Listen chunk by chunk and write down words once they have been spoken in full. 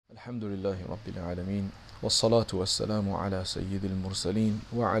الحمد لله رب العالمين والصلاة والسلام على سيد المرسلين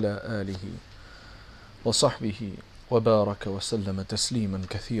وعلى آله وصحبه وبارك وسلم تسليما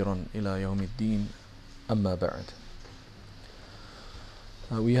كثيرا إلى يوم الدين أما بعد.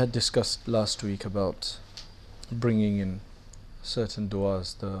 We had discussed last week about bringing in certain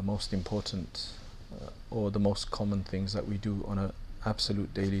du'as, the most important or the most common things that we do on an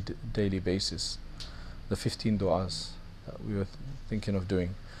absolute daily basis, the 15 du'as that we were thinking of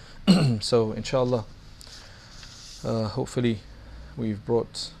doing. So inshallah, hopefully we've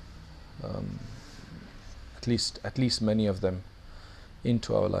brought at least many of them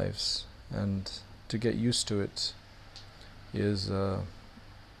into our lives, and to get used to it is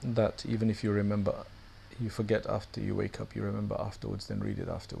that even if you remember, you forget after you wake up, you remember afterwards, then read it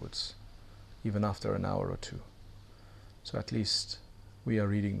afterwards, even after an hour or two. So at least we are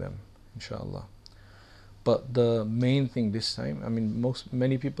reading them, inshallah. But the main thing this time,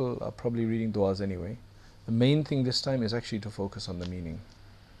 many people are probably reading du'as anyway. The main thing this time is actually to focus on the meaning.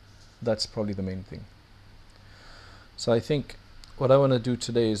 That's probably the main thing. So I think what I want to do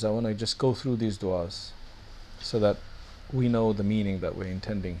today is I want to just go through these du'as so that we know the meaning that we're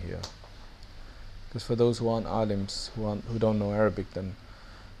intending here. Because for those who aren't alims, who don't know Arabic, then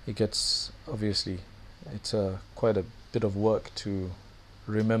it gets, obviously, it's quite a bit of work to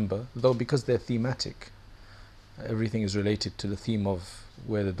remember, though because they're thematic. Everything is related to the theme of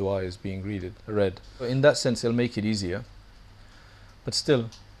where the dua is being read. In that sense, it'll make it easier. But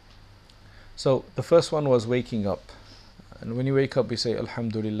still, so the first one was waking up. And when you wake up, we say,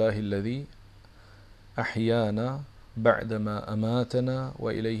 Alhamdulillahi alladhi ahyana ba'dama amatana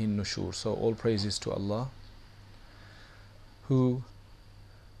wa ilayhi nushur. So all praises to Allah, who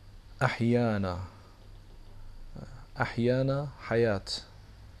ahyana, hayat,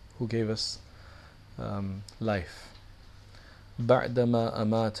 who gave us life, ba'dama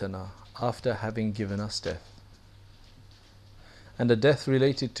amatana, after having given us death. And the death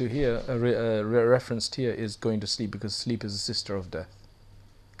related to here, referenced here, is going to sleep, because sleep is a sister of death.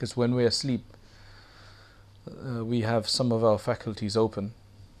 Because when we're asleep, we have some of our faculties open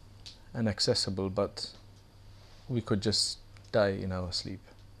and accessible, but we could just die in our sleep.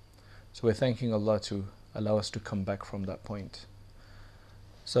 So we're thanking Allah to allow us to come back from that point.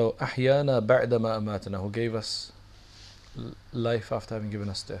 So, ahyana ba'dama amatana, who gave us life after having given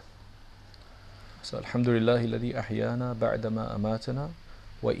us death. So, Alhamdulillahi alladhi ahyana ba'dama amatana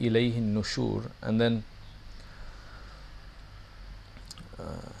wa ilayhi nushur. And then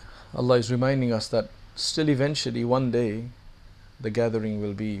Allah is reminding us that still eventually one day the gathering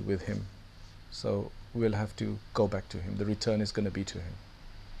will be with Him. So we'll have to go back to Him. The return is going to be to Him.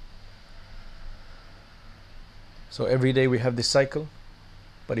 So every day we have this cycle,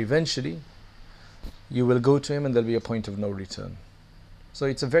 but eventually you will go to Him and there'll be a point of no return. So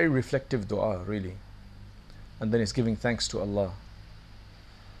it's a very reflective dua, really. And then it's giving thanks to Allah.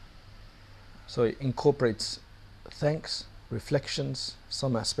 So it incorporates thanks, reflections,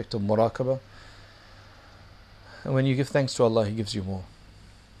 some aspect of muraqabah. And when you give thanks to Allah, He gives you more.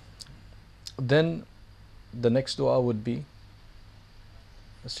 Then the next dua would be,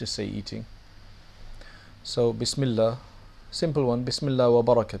 let's just say eating. So Bismillah, simple one, Bismillah wa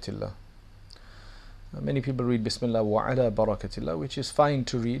barakatillah. Many people read Bismillah wa ala barakatillah, which is fine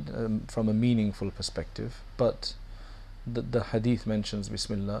to read from a meaningful perspective, but the hadith mentions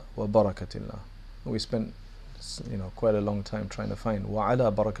Bismillah wa barakatillah. We spent quite a long time trying to find wa ala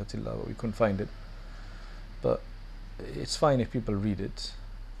barakatillah, but we couldn't find it. But it's fine if people read it,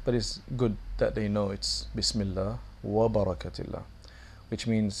 but it's good that they know it's Bismillah wa barakatillah, which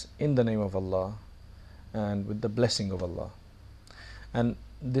means in the name of Allah and with the blessing of Allah. And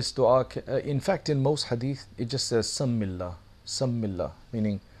this dua, in fact, in most hadith, it just says Sammillah,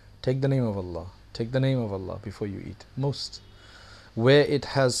 meaning take the name of Allah before you eat. Most, where it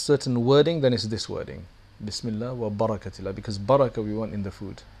has certain wording, then it's this wording, Bismillah wa barakatillah, because barakah we want in the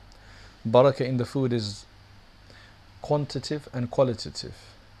food. Barakah in the food is quantitative and qualitative.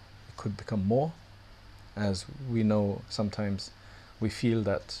 It could become more, as we know sometimes we feel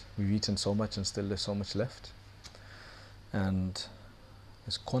that we've eaten so much and still there's so much left. And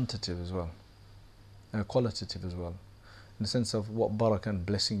it's quantitative as well, qualitative as well, in the sense of what barakah and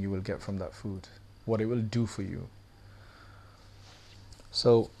blessing you will get from that food, what it will do for you.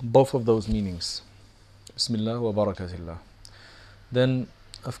 So both of those meanings, Bismillah wa barakatillah. Then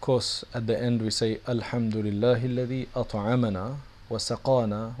of course at the end we say Alhamdulillahi alladhi at'amana wa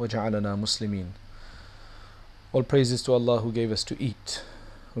saqana wa ja'alana muslimin. All praises to Allah who gave us to eat,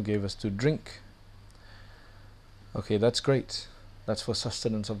 who gave us to drink. Okay, that's great. That's for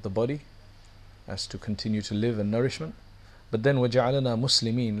sustenance of the body, as to continue to live and nourishment. But then وَجَعَلَنَا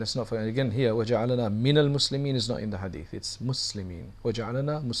مُسْلِمِينَ, let's not forget again here, وَجَعَلَنَا مِنَ الْمُسْلِمِينَ is not in the hadith, it's Muslimin.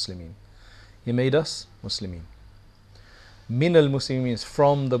 وَجَعَلَنَا مُسْلِمِينَ, He made us Muslimin. Min al-Muslimin is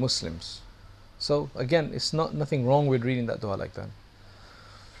from the Muslims. So again, it's nothing wrong with reading that dua like that,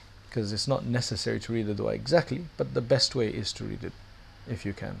 because it's not necessary to read the dua exactly, but the best way is to read it, if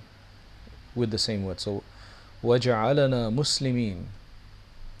you can, with the same word. So وَجَعَلَنَا مُسْلِمِينَ,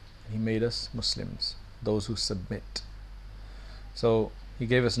 He made us Muslims, those who submit. So He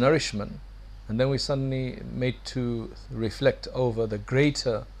gave us nourishment, and then we suddenly made to reflect over the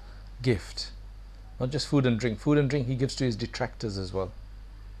greater gift. Not just food and drink. Food and drink He gives to His detractors as well.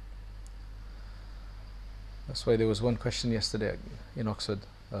 That's why there was one question yesterday in Oxford,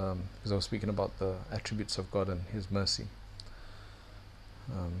 because I was speaking about the attributes of God and His mercy.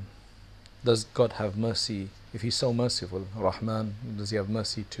 Does God have mercy? If He's so merciful, Rahman, does He have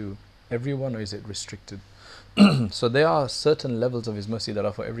mercy to everyone, or is it restricted? So there are certain levels of His mercy that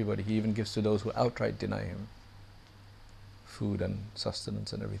are for everybody. He even gives to those who outright deny Him food and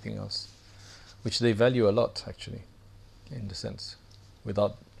sustenance and everything else, which they value a lot, actually, in the sense,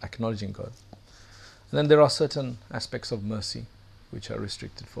 without acknowledging God. And then there are certain aspects of mercy which are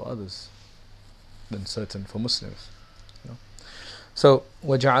restricted for others than certain for Muslims. You know? So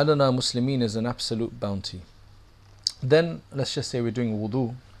وَجَعَلَنَا مُسْلِمِينَ is an absolute bounty. Then let's just say we're doing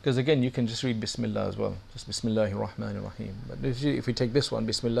wudu, because again you can just read Bismillah as well, just Bismillahir Rahmanir Rahim. But if we take this one,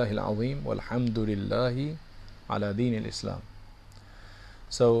 Bismillahil Azim walhamdulillahi ala Deen al-Islam.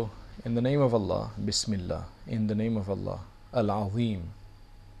 So in the name of Allah, Bismillah, in the name of Allah, Al-Azim,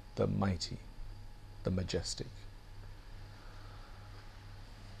 the mighty, the majestic.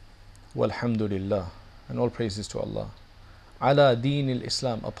 Walhamdulillah, and all praises to Allah. Ala Deen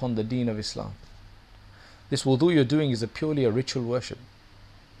al-Islam, upon the deen of Islam. This wudu you're doing is purely a ritual worship.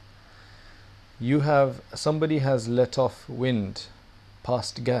 Somebody has let off wind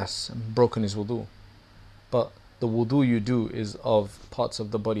past gas and broken his wudu. But the wudu you do is of parts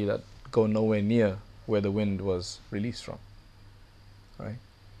of the body that go nowhere near where the wind was released from. Right?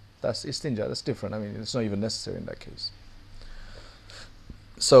 That's istinja, that's different. I mean, it's not even necessary in that case.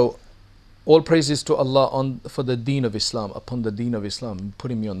 So, all praises to Allah for the deen of Islam, upon the deen of Islam,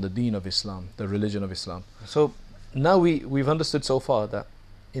 putting me on the deen of Islam, the religion of Islam. So, now we've understood so far that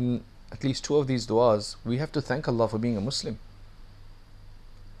in at least two of these du'as, we have to thank Allah for being a Muslim.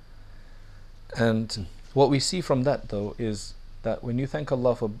 And what we see from that, though, is that when you thank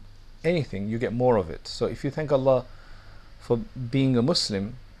Allah for anything, you get more of it. So if you thank Allah for being a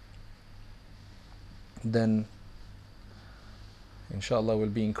Muslim, then inshallah will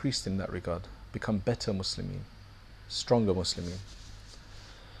be increased in that regard, become better Muslimin, stronger Muslimin.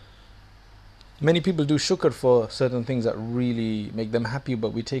 Many people do shukr for certain things that really make them happy,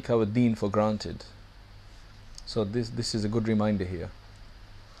 but we take our deen for granted. So this is a good reminder here.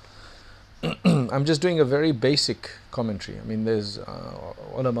 I'm just doing a very basic commentary. I mean, there's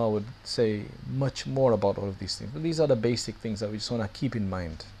ulama would say much more about all of these things, but these are the basic things that we just want to keep in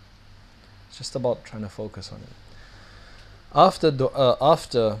mind. It's just about trying to focus on it. After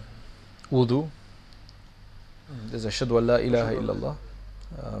wudu, there's ashhadu an la ilaha illallah,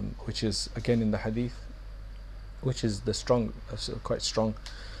 which is again in the hadith, which is the strong, quite strong.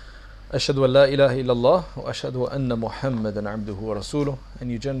 Ashhadu an la ilaha illallah wa ashhadu anna Muhammadan abduhu wa rasuluh.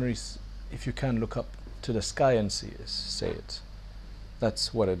 And you generally, if you can, look up to the sky and say it.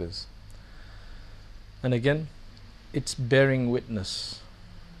 That's what it is. And again, it's bearing witness,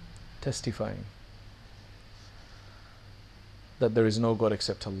 testifying that there is no God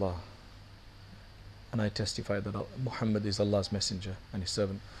except Allah. And I testify that Muhammad is Allah's messenger and His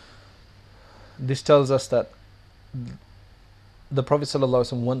servant. This tells us that the Prophet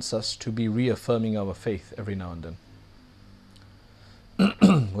ﷺ wants us to be reaffirming our faith every now and then.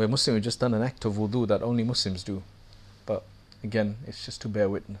 We're Muslim, we've just done an act of wudu that only Muslims do. But again, it's just to bear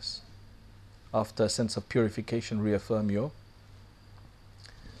witness. After a sense of purification, reaffirm your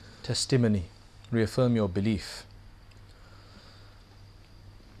testimony, reaffirm your belief.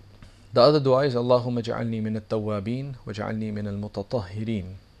 The other dua is Allahumma ja'alni min at-tawwabin wa ja'alni min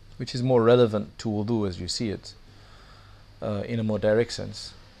al-mutatahhirin, which is more relevant to wudu as you see it, in a more direct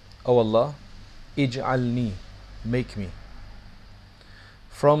sense. O Allah, ij'alni, make me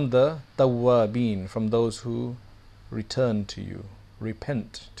from the tawwabin, from those who return to you,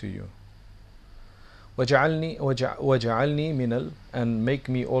 repent to you. Waj'alni min and make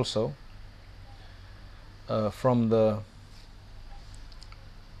me also from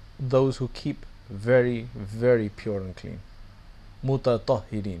those who keep very, very pure and clean.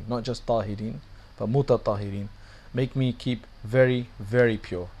 Mutatahhirin, not just tahirin, but mutatahhirin. Make me keep very, very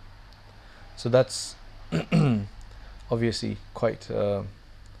pure. So that's obviously quite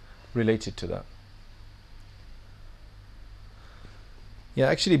related to that. Yeah,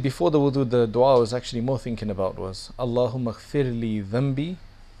 actually before the wudu, the dua I was actually more thinking about was Allahumma ighfir li dhanbi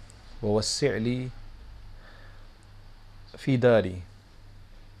wa wassi' li fi dari,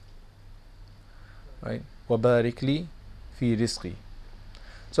 right? Wa barik li fi rizqi.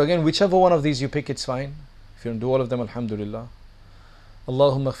 So again, whichever one of these you pick, it's fine. If you don't do all of them, alhamdulillah.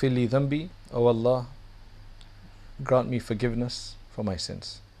 Allahumma ighfir li dhanbi, oh Allah, grant me forgiveness for my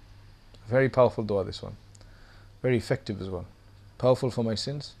sins. Very powerful dua, this one. Very effective as well. Powerful for my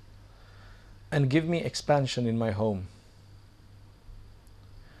sins. And give me expansion in my home.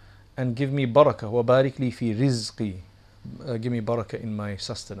 And give me barakah. Wa barik li fi rizqi. Give me barakah in my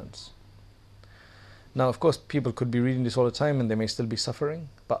sustenance. Now, of course, people could be reading this all the time and they may still be suffering.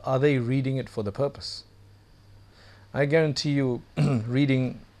 But are they reading it for the purpose? I guarantee you,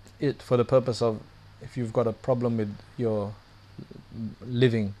 reading it for the purpose of, if you've got a problem with your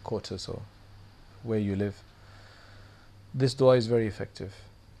living quarters or where you live, this dua is very effective.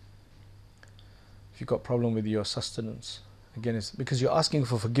 If you've got a problem with your sustenance, again, it's because you're asking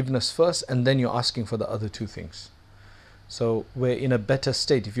for forgiveness first and then you're asking for the other two things. So we're in a better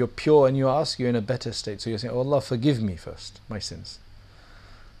state. If you're pure and you ask, you're in a better state. So you're saying, oh Allah, forgive me first, my sins.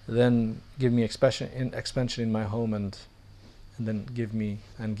 Then give me expansion in my home, and then give me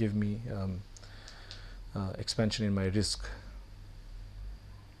expansion in my rizq,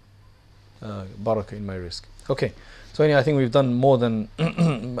 barakah in my rizq. Okay, so anyway, I think we've done more than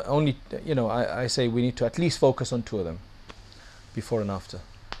only, I say we need to at least focus on two of them, before and after.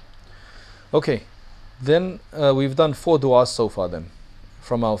 Okay, then we've done 4 du'as so far then,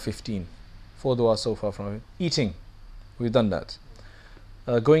 from our 15. 4 du'as so far from our eating, we've done that.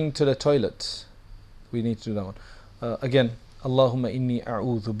 Going to the toilet, we need to do that one. Again, Allahumma inni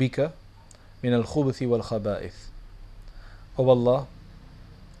a'udhu bika min al-khubuthi wal-khaba'ith. Oh Allah,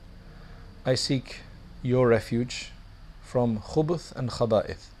 I seek your refuge from khubuth and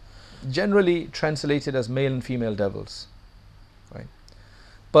khaba'ith. Generally translated as male and female devils, right?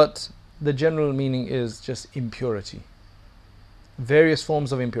 But the general meaning is just impurity. Various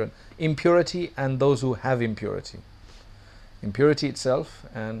forms of impurity. Impurity and those who have impurity. Impurity itself,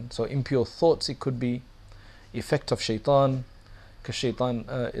 and so impure thoughts, it could be effect of shaitan, because shaitan,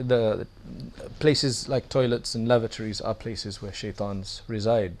 the places like toilets and lavatories are places where shaitans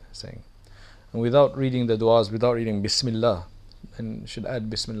reside, saying. And without reading the du'as, without reading Bismillah, and should add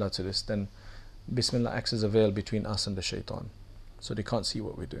Bismillah to this, then Bismillah acts as a veil between us and the shaitan, so they can't see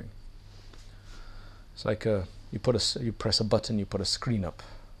what we're doing. It's like you press a button, you put a screen up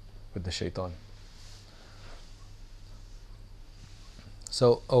with the shaitan.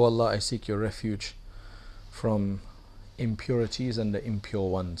 So, oh Allah, I seek your refuge from impurities and the impure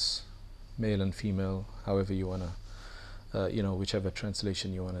ones, male and female, however you want to, whichever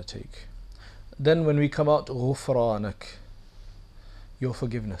translation you want to take. Then when we come out, ghufranak, your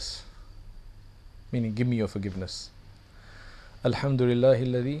forgiveness, meaning give me your forgiveness. Alhamdulillahi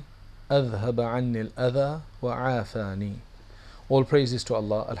alladhi adhhaba anni al-adha wa afani. All praises to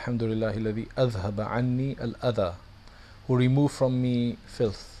Allah. Alhamdulillahi alladhi adhhaba anni al-adha, who remove from me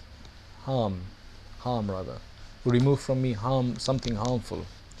filth, harm rather, who remove from me something harmful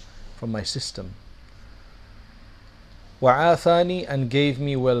from my system. Wa'afani, and gave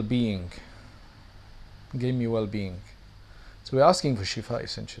me well-being. Gave me well-being. So we're asking for shifa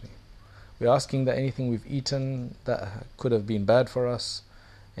essentially. We're asking that anything we've eaten that could have been bad for us,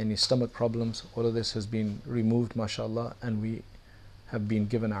 any stomach problems, all of this has been removed, mashallah, and we have been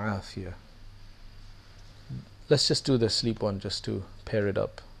given afiyah. Let's just do the sleep one just to pair it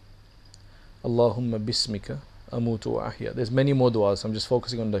up. Allahumma bismika amutu wa ahya. There's many more du'as. I'm just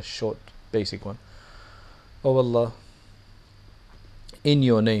focusing on the short, basic one. Oh Allah, in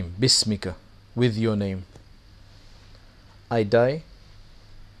your name, bismika, with your name, I die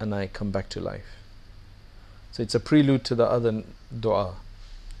and I come back to life. So it's a prelude to the other du'a,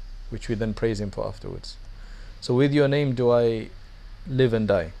 which we then praise Him for afterwards. So with your name do I live and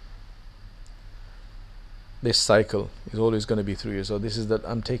die. This cycle is always going to be through you. So this is that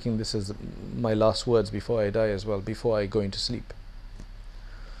I'm taking this as my last words before I die as well, before I go into sleep.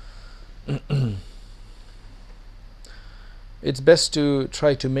 It's best to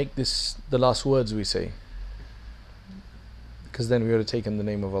try to make this the last words we say, because then we would have taken the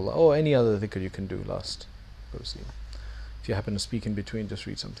name of Allah. Or any other dhikr you can do last. Obviously, if you happen to speak in between, just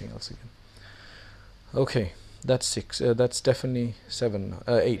read something else again. Okay, that's 6. That's definitely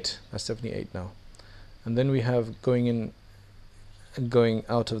 8. That's definitely 8 now. And then we have going in and going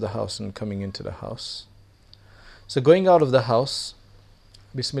out of the house and coming into the house. So going out of the house,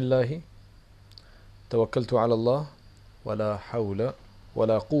 Bismillahi, Tawakkaltu ala Allah, ولا حول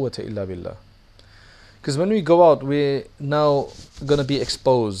ولا قوة إلا بالله. Because when we go out, we're now going to be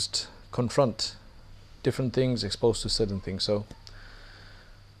exposed, confront different things, exposed to certain things. So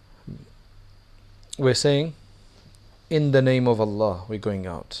we're saying, in the name of Allah, we're going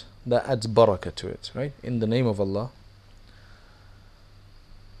out. That adds barakah to it, right? In the name of Allah.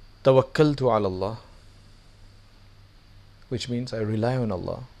 Tawakkaltu ala Allah, which means I rely on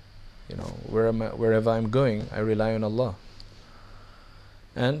Allah. You know, wherever I'm going, I rely on Allah.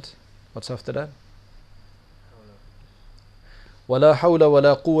 And what's after that? وَلَا حَوْلَ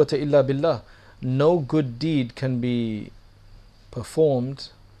وَلَا قُوَّةَ إِلَّا بِاللَّهِ. No good deed can be performed,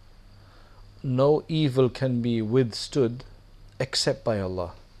 no evil can be withstood except by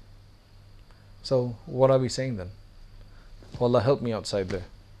Allah. So what are we saying then? Oh, Allah, help me outside there.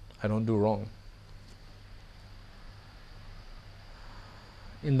 I don't do wrong.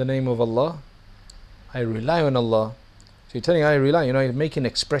 In the name of Allah, I rely on Allah. So you're telling I rely, you're making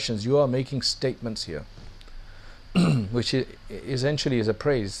expressions, you are making statements here. Which essentially is a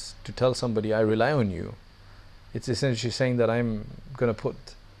praise. To tell somebody I rely on you, it's essentially saying that I'm going to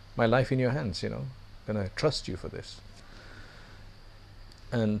put my life in your hands, going to trust you for this.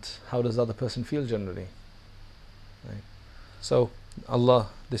 And how does the other person feel generally? Right? So Allah,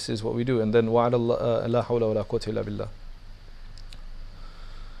 this is what we do. And then وَعَلَى اللَّهِ لَا حَوْلَ وَلَا قُوَّةَ إِلَّا بِاللَّهِ.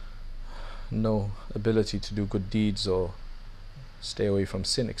 No ability to do good deeds or stay away from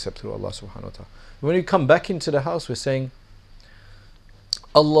sin except through Allah subhanahu wa ta'ala. When we come back into the house, we're saying,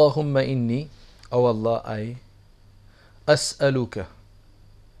 Allahumma inni, O Allah, I as'aluka,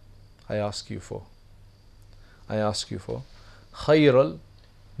 I ask you for khayr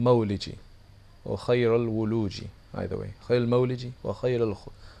al-mawliji or khayr al-wuluji, either way, khayr al-mawliji wa khayr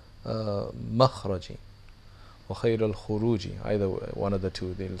al-makhraji or khayr al-khuruji, either one of the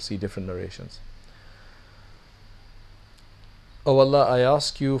two. They'll see different narrations. O Allah, I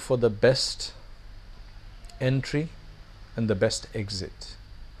ask you for the best entry and the best exit.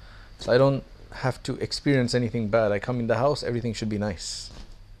 So I don't have to experience anything bad. I come in the house, everything should be nice.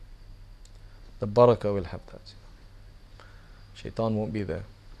 The barakah will have that. Shaitan won't be there.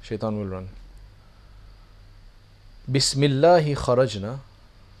 Shaitan will run. Bismillahi kharajna.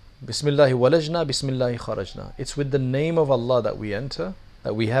 Bismillahi walajna. Bismillahi kharajna. It's with the name of Allah that we enter,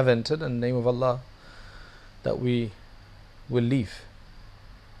 that we have entered, and the name of Allah that we will leave.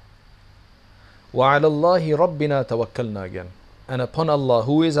 وَعَلَى اللَّهِ رَبِّنَا تَوَكَّلْنَا again. And upon Allah,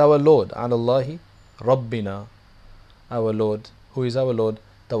 who is our Lord, عَلَى اللَّهِ رَبِّنَا, our Lord, who is our Lord,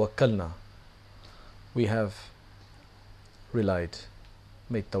 تَوَكَّلْنَا, we have relied,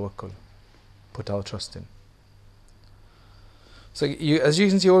 made tawakkul, put our trust in. So as you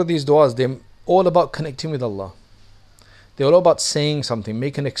can see, all of these du'as, they're all about connecting with Allah. They're all about saying something,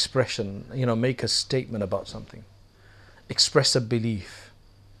 make an expression, make a statement about something, express a belief.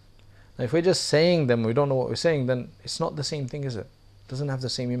 Now, if we're just saying them, we don't know what we're saying, then it's not the same thing, is it? It doesn't have the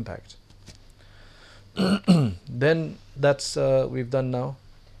same impact. Then that's, we've done now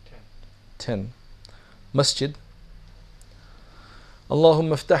 10. Masjid.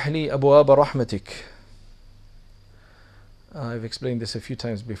 Allahumma aftah li abwaaba rahmatik. I've explained this a few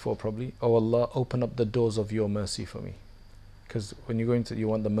times before probably. Oh Allah, open up the doors of your mercy for me. Because when you go into, you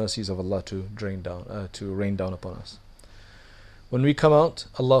want the mercies of Allah to rain down upon us. When we come out,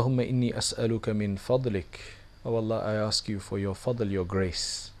 Allahumma inni as'aluka min fadlik. Oh Allah, I ask you for your fadl, your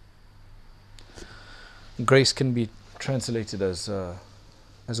grace. Grace can be translated as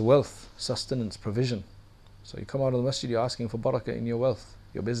wealth, sustenance, provision. So you come out of the masjid, you're asking for barakah in your wealth,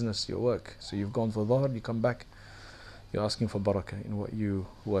 your business, your work. So you've gone for dhuhr, you come back, you're asking for barakah in what you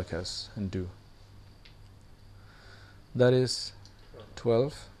work as and do. That is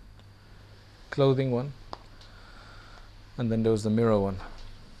 12. Clothing one. And then there was the mirror one,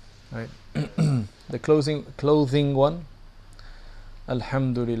 right? The clothing one.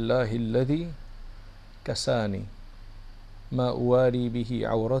 Alhamdulillahi alladhi kasani ma uwari bihi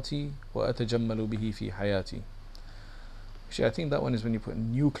awrati wa atajammalu bihi fi hayati. Actually, I think that one is when you put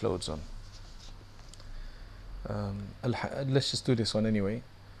new clothes on. Let's just do this one anyway.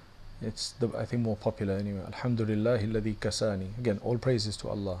 It's I think more popular anyway. Alhamdulillahi alladhi kasani. Again, all praises to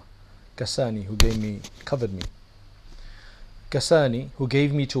Allah. Kasani, who covered me. Kasani, who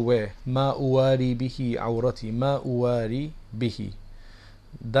gave me to wear. Ma uwari bihi awrati. Ma uwari bihi.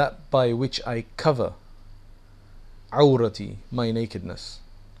 That by which I cover. Awrati, my nakedness.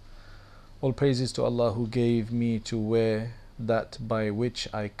 All praises to Allah who gave me to wear that by which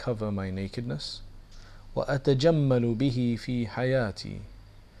I cover my nakedness. Wa atajammalu bihi fi hayati.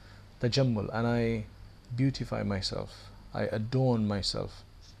 Tajammul, and I beautify myself. I adorn myself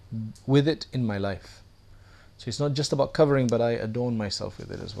with it in my life. So it's not just about covering, but I adorn myself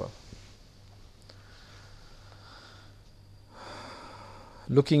with it as well.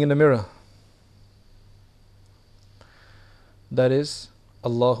 Looking in the mirror. That is,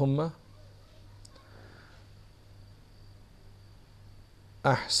 Allahumma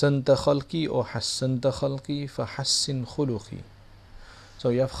ahsanta khalqi or hassanta khalqi fahassin khuluqi. So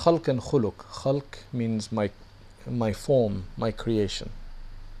you have khalq and khuluq. Khalq means my form, my creation.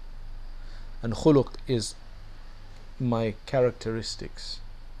 And khuluq is my characteristics,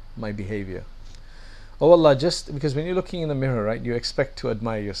 my behavior. Oh Allah, just because when you're looking in the mirror, right, you expect to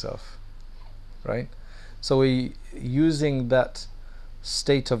admire yourself, right? So we're using that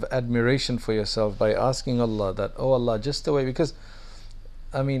state of admiration for yourself by asking Allah that, oh Allah, just the way, because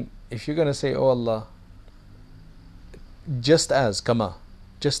I mean, if you're going to say, oh Allah, just as, kama,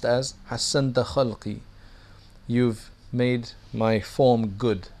 just as, hassanta khalqi, you've made my form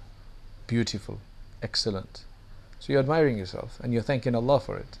good, beautiful, excellent. So you're admiring yourself and you're thanking Allah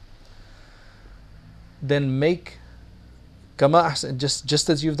for it. Then make, kama, just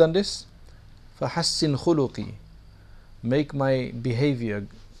as you've done this, fahassin khuluqi, make my behavior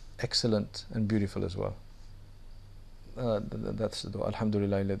excellent and beautiful as well. That's the dua.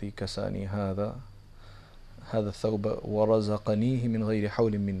 Alhamdulillah alladhi kasani hadha thawba wa razaqanihi min ghayri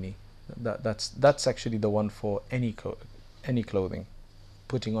hawlin minni. That's actually the one for any clothing,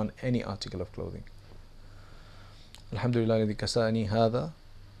 putting on any article of clothing. Alhamdulillah alladhi kasani hadha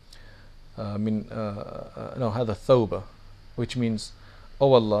hadha thawba, which means,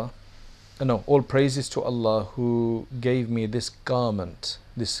 oh Allah, all praises to Allah who gave me this garment,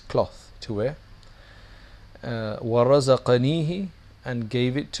 this cloth to wear. وَرَزَقَنِيهِ, and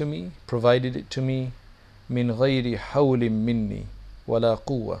gave it to me, provided it to me, مِنْ غَيْرِ حَوْلٍ مِنِّي وَلَا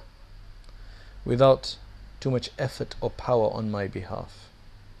قُوَّةٍ, without too much effort or power on my behalf.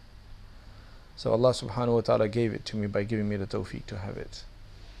 So Allah subhanahu wa ta'ala gave it to me by giving me the tawfiq to have it.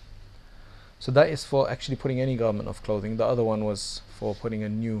 So that is for actually putting any garment of clothing. The other one was for putting a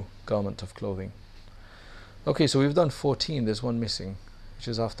new garment of clothing. Okay, so we've done 14. There's one missing, which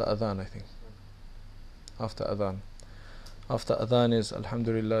is after adhan, I think. After adhan. After adhan is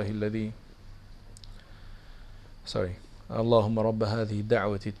Alhamdulillahi alladhi, Allahumma rabba hadhi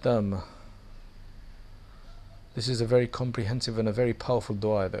da'wati tamma. This is a very comprehensive and a very powerful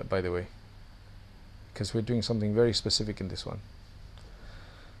dua, by the way, because we're doing something very specific in this one.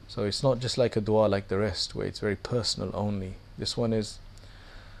 So it's not just like a dua like the rest, where it's very personal only. This one is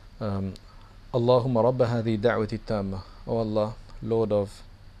Allahumma rabba hadhi da'wati tamma. Oh Allah, Lord of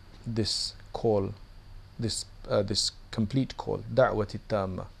this call, this complete call, da'wati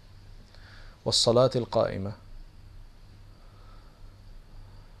tamma, was salat al-qa'ima,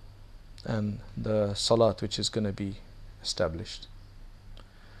 and the salat which is going to be established.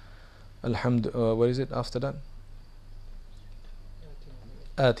 What is it after that?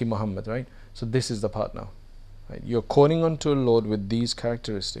 Ati Muhammad, right? So this is the part now, right? You're calling unto the Lord with these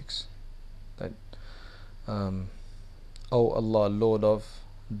characteristics, that oh Allah, Lord of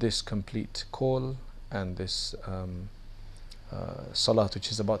this complete call and this salat which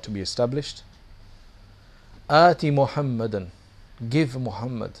is about to be established. Ati Muhammadan, give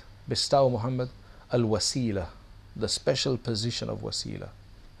Muhammad, bestow Muhammad al-wasila, the special position of wasila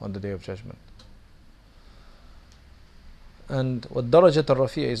on the Day of Judgment. And what darajat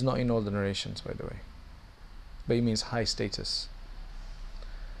al-rafi'a is not in all the narrations, by the way, but it means high status.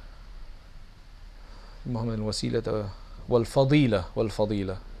 Muhammad al-wasila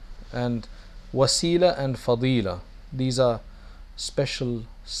wal-fadila, and wasila and fadila, these are special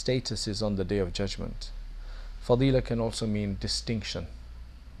statuses on the Day of Judgment. Fadila can also mean distinction.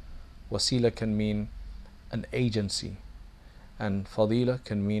 Wasila can mean an agency, and fadila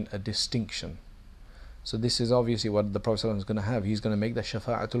can mean a distinction. So this is obviously what the Prophet ﷺ is going to have. He's going to make the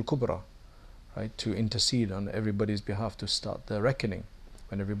shafa'atul kubra, right, to intercede on everybody's behalf to start the reckoning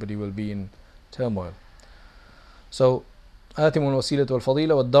when everybody will be in turmoil. So آتم الوسيلة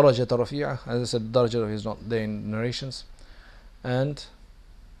والفضيلة والدرجة الرفيعة, as I said, darajah is not there in narrations. And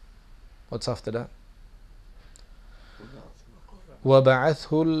what's after that?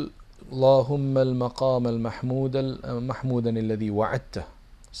 وبعثه اللهم المقام المحمود الذي وعدته.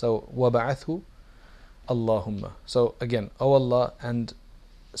 So وبعثه Allahumma. So again, O Allah, and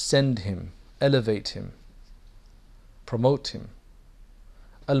send him, elevate him, promote him.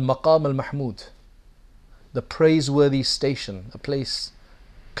 Al-Maqam al-Mahmud, the praiseworthy station, a place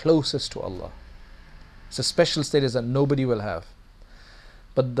closest to Allah. It's a special status that nobody will have.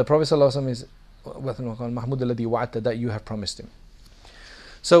 But the Prophet ﷺ is Mahmud alladhi wa'ata, that you have promised him.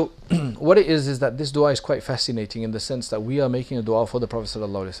 So what it is that this dua is quite fascinating in the sense that we are making a dua for the Prophet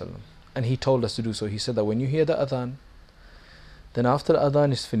ﷺ. And he told us to do so. He said that when you hear the adhan, then after the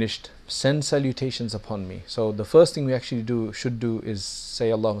adhan is finished, send salutations upon me. So the first thing we actually should do is say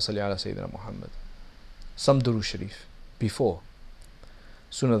Allahumma salli ala Sayyidina Muhammad. Some Durood Sharif before.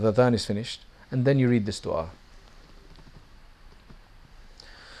 Soon as the adhan is finished, and then you read this dua.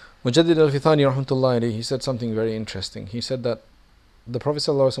 Mujaddid al-Fithani rahmatullahi alayhi, he said something very interesting. He said that the Prophet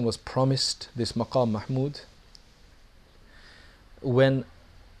ﷺ was promised this Maqam Mahmud when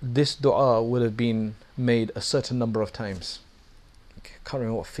this dua would have been made a certain number of times. I can't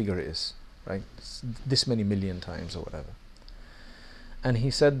remember what figure it is, right? It's this many million times or whatever. And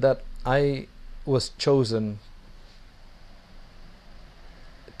he said that I was chosen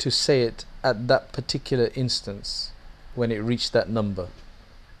to say it at that particular instance when it reached that number.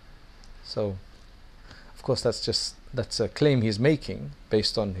 So, of course, that's a claim he's making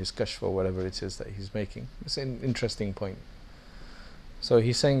based on his kashf or whatever it is that he's making. It's an interesting point. So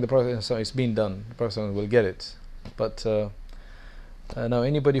he's saying the Prophet, so it's been done. The Prophet will get it. But now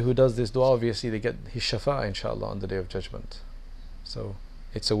anybody who does this dua, obviously they get his shafa'a inshallah on the Day of Judgment. So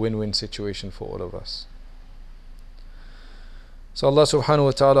it's a win-win situation for all of us. So Allah subhanahu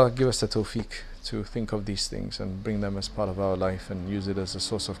wa ta'ala give us the tawfiq to think of these things and bring them as part of our life and use it as a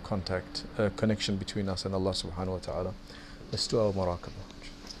source of contact, connection between us and Allah subhanahu wa ta'ala. Let's do our muraqabah.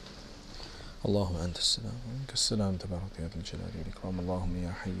 اللهم أنت السلام ومنك السلام تبارك يا ذا الجلال والإكرام اللهم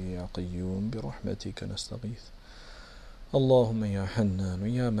يا حي يا قيوم برحمتك نستغيث اللهم يا حنان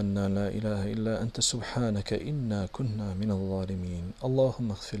يا منان لا إله إلا أنت سبحانك إنا كنا من الظالمين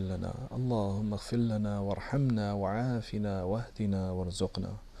اللهم اغفر لنا وارحمنا وعافنا واهدنا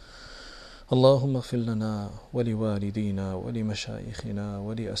وارزقنا اللهم اغفر لنا ولوالدينا ولمشايخنا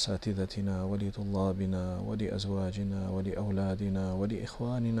ولأساتذتنا ولطلابنا ولأزواجنا ولأولادنا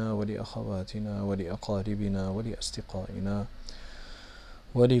ولإخواننا ولأخواتنا ولأقاربنا ولأصدقائنا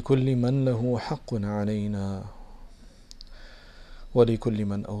ولكل من له حق علينا ولكل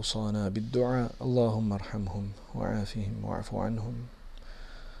من أوصانا بالدعاء اللهم ارحمهم وعافهم واعف عنهم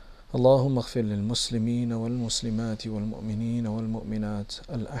اللهم اغفر للمسلمين والمسلمات والمؤمنين والمؤمنات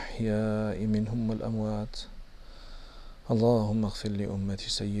الأحياء منهم والأموات اللهم اغفر لأمة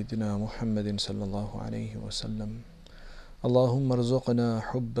سيدنا محمد صلى الله عليه وسلم اللهم ارزقنا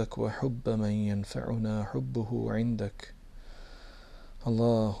حبك وحب من ينفعنا حبه عندك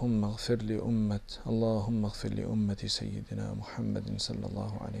اللهم اغفر لأمة سيدنا محمد صلى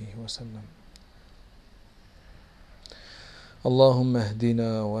الله عليه وسلم اللهم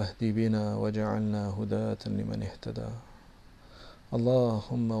اهدنا واهد بنا واجعلنا هداة لمن اهتدى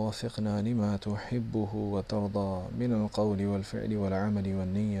اللهم وفقنا لما تحبه وترضى من القول والفعل والعمل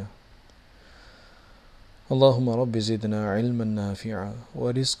والنية اللهم رب زدنا علما نافعا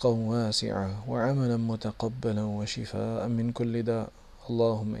ورزقا واسعا وعملا متقبلا وشفاء من كل داء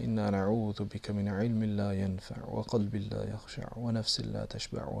اللهم إنا نعوذ بك من علم لا ينفع وقلب لا يخشع ونفس لا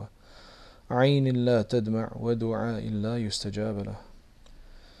تشبع عين لا تدمع ودعاء لا يستجاب له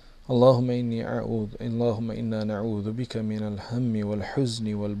اللهم إنا نعوذ بك من الهم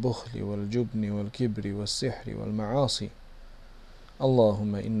والحزن والبخل والجبن والكبر والسحر والمعاصي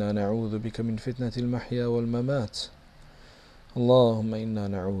اللهم إنا نعوذ بك من فتنة المحيا والممات اللهم إنا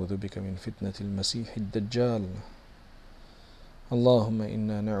نعوذ بك من فتنة المسيح الدجال اللهم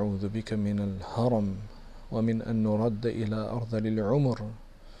إنا نعوذ بك من الهرم ومن أن نرد إلى أرذل العمر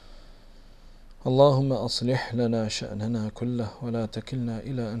اللهم أصلح لنا شأننا كله ولا تكلنا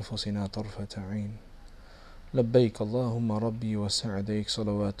إلى أنفسنا طرفة عين لبيك اللهم ربي وسعديك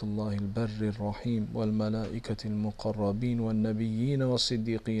صلوات الله البر الرحيم والملائكة المقربين والنبيين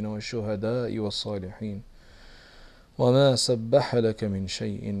والصديقين والشهداء والصالحين وما سبح لك من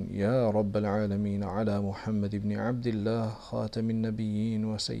شيء يا رب العالمين على محمد بن عبد الله خاتم النبيين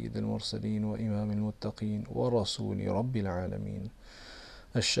وسيد المرسلين وإمام المتقين ورسول رب العالمين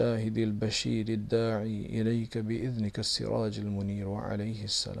الشاهد البشير الداعي إليك بإذنك السراج المنير وعليه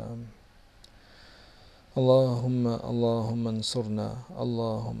السلام اللهم انصرنا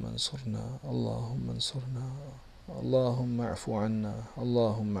اللهم انصرنا اللهم انصرنا اللهم اعف عنا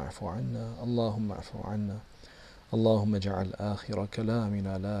اللهم اعف عنا اللهم اعف عنا اللهم اجعل آخر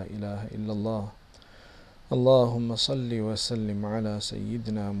كلامنا لا إله إلا الله اللهم صل وسلم على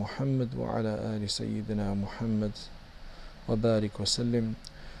سيدنا محمد وعلى آل سيدنا محمد وبارك وسلم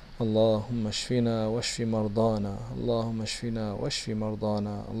اللهم اشفنا واشف مرضانا اللهم اشفنا واشف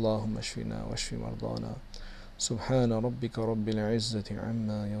مرضانا اللهم اشفنا واشف مرضانا سبحان ربك رب العزة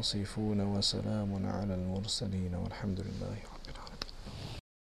عما يصفون وسلام على المرسلين والحمد لله